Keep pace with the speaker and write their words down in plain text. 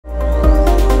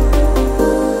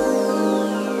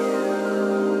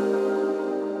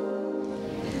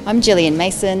I'm Gillian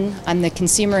Mason. I'm the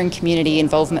Consumer and Community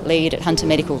Involvement Lead at Hunter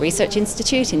Medical Research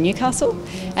Institute in Newcastle,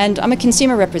 and I'm a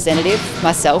consumer representative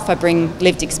myself. I bring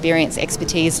lived experience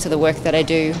expertise to the work that I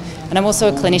do, and I'm also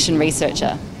a clinician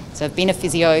researcher. So I've been a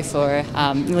physio for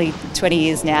nearly 20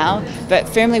 years now, but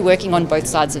firmly working on both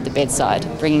sides of the bedside,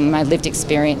 bringing my lived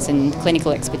experience and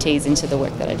clinical expertise into the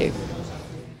work that I do.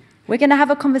 We're going to have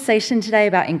a conversation today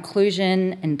about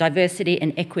inclusion and diversity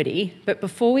and equity, but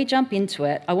before we jump into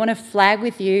it, I want to flag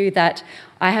with you that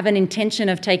I have an intention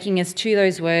of taking us to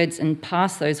those words and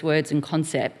past those words and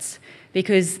concepts,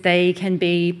 because they can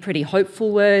be pretty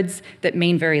hopeful words that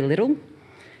mean very little.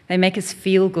 They make us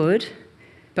feel good,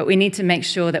 but we need to make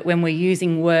sure that when we're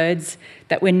using words,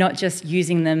 that we're not just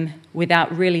using them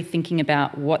without really thinking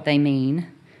about what they mean.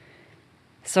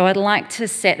 So I'd like to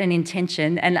set an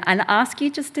intention and ask you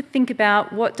just to think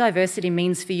about what diversity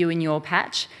means for you in your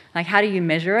patch. Like, how do you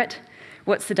measure it?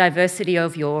 What's the diversity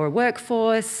of your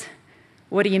workforce?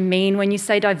 What do you mean when you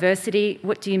say diversity?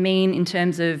 What do you mean in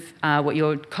terms of what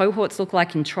your cohorts look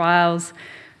like in trials?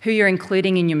 Who you're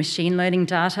including in your machine learning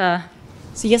data?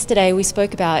 So yesterday we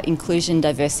spoke about inclusion,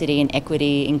 diversity and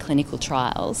equity in clinical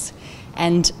trials.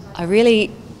 And I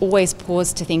really always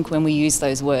pause to think when we use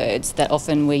those words that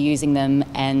often we're using them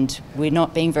and we're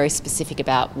not being very specific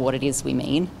about what it is we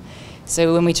mean.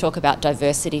 So when we talk about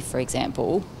diversity, for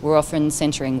example, we're often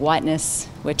centering whiteness.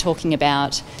 We're talking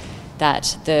about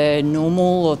that the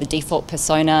normal or the default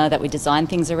persona that we design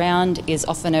things around is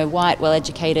often a white,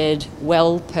 well-educated,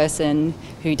 well person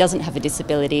who doesn't have a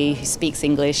disability, who speaks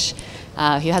English,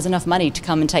 who has enough money to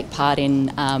come and take part in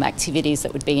activities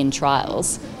that would be in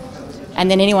trials. And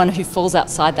then anyone who falls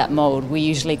outside that mould, we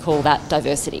usually call that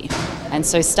diversity. And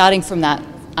so starting from that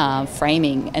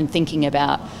framing and thinking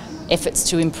about efforts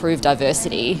to improve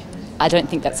diversity, I don't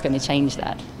think that's going to change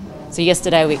that. So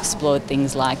yesterday we explored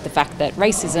things like the fact that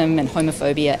racism and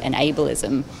homophobia and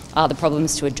ableism are the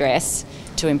problems to address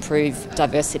to improve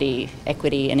diversity,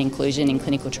 equity and inclusion in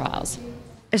clinical trials.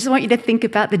 I just want you to think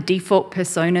about the default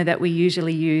persona that we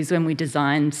usually use when we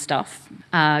design stuff,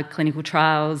 clinical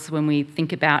trials, when we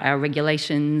think about our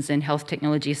regulations and health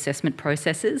technology assessment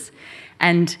processes.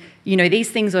 And, you know,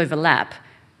 these things overlap,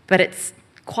 but it's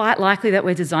quite likely that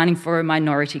we're designing for a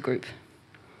minority group.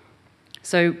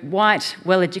 So white,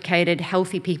 well-educated,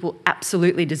 healthy people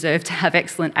absolutely deserve to have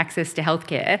excellent access to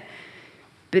healthcare,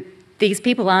 but these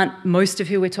people aren't most of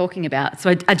who we're talking about.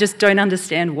 So I just don't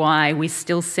understand why we're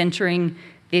still centering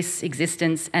this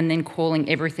existence and then calling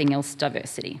everything else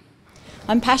diversity.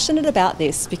 I'm passionate about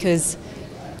this because,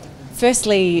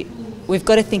 firstly, we've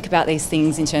got to think about these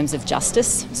things in terms of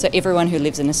justice. So everyone who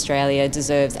lives in Australia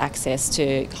deserves access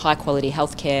to high quality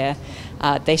healthcare.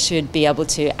 They should be able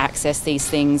to access these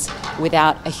things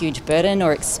without a huge burden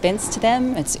or expense to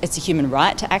them. It's a human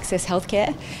right to access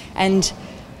healthcare. And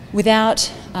without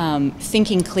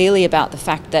thinking clearly about the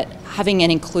fact that having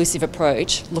an inclusive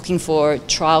approach, looking for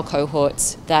trial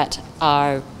cohorts that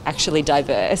are actually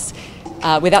diverse,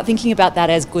 without thinking about that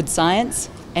as good science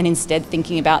and instead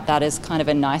thinking about that as kind of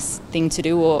a nice thing to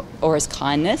do or as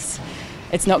kindness,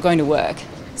 it's not going to work.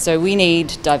 So we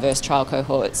need diverse trial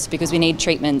cohorts because we need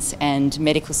treatments and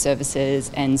medical services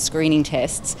and screening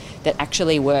tests that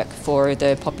actually work for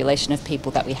the population of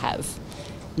people that we have.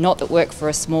 Not that work for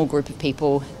a small group of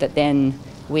people that then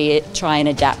we try and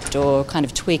adapt or kind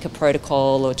of tweak a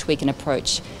protocol or tweak an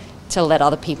approach to let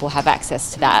other people have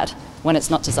access to that when it's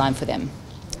not designed for them.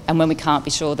 And when we can't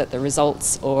be sure that the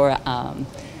results or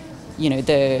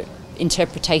the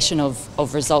interpretation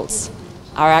of results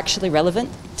are actually relevant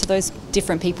to those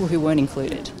different people who weren't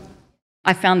included.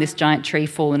 I found this giant tree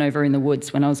fallen over in the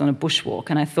woods when I was on a bushwalk,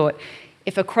 and I thought,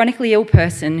 if a chronically ill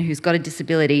person who's got a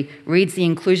disability reads the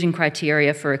inclusion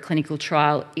criteria for a clinical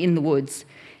trial in the woods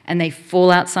and they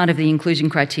fall outside of the inclusion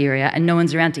criteria and no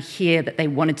one's around to hear that they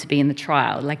wanted to be in the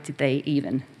trial, like did they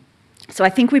even? So I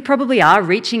think we probably are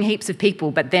reaching heaps of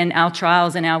people, but then our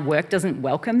trials and our work doesn't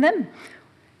welcome them.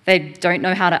 They don't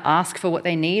know how to ask for what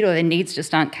they need, or their needs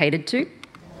just aren't catered to.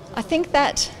 I think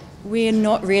that we're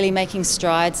not really making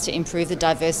strides to improve the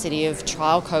diversity of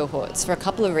trial cohorts for a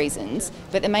couple of reasons,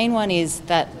 but the main one is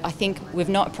that I think we've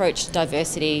not approached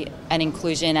diversity and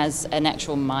inclusion as an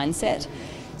actual mindset.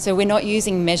 So we're not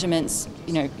using measurements,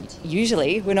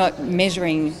 usually we're not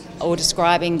measuring or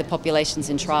describing the populations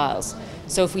in trials.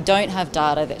 So if we don't have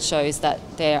data that shows that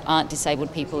there aren't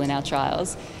disabled people in our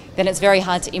trials, then it's very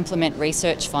hard to implement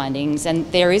research findings. And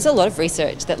there is a lot of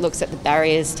research that looks at the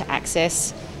barriers to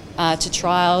access to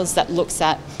trials, that looks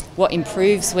at what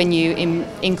improves when you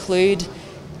include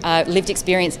lived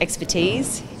experience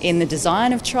expertise in the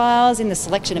design of trials, in the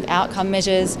selection of outcome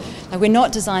measures. We're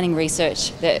not designing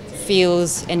research that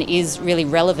feels and is really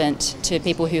relevant to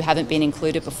people who haven't been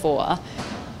included before.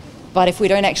 But if we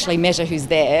don't actually measure who's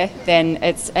there, then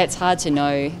it's hard to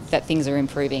know that things are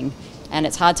improving. And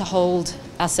it's hard to hold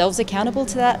ourselves accountable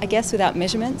to that, I guess, without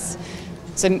measurements.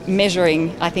 So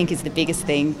measuring, I think, is the biggest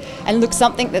thing. And look,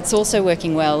 something that's also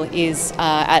working well is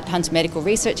at Hunter Medical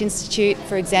Research Institute,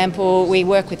 for example, we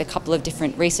work with a couple of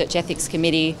different research ethics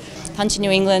committee. Hunter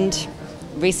New England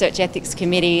Research Ethics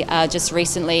Committee just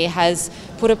recently has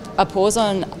put a pause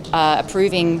on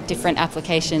approving different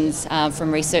applications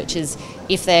from researchers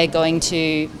if they're going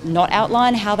to not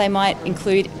outline how they might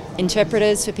include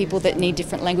interpreters for people that need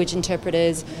different language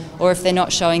interpreters, or if they're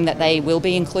not showing that they will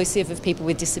be inclusive of people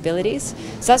with disabilities.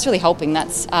 So that's really helping.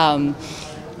 That's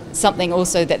something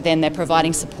also that then they're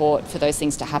providing support for those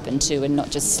things to happen too, and not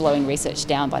just slowing research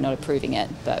down by not approving it.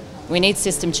 But we need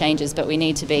system changes, but we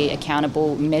need to be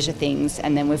accountable, measure things,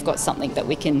 and then we've got something that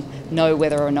we can know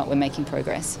whether or not we're making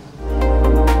progress.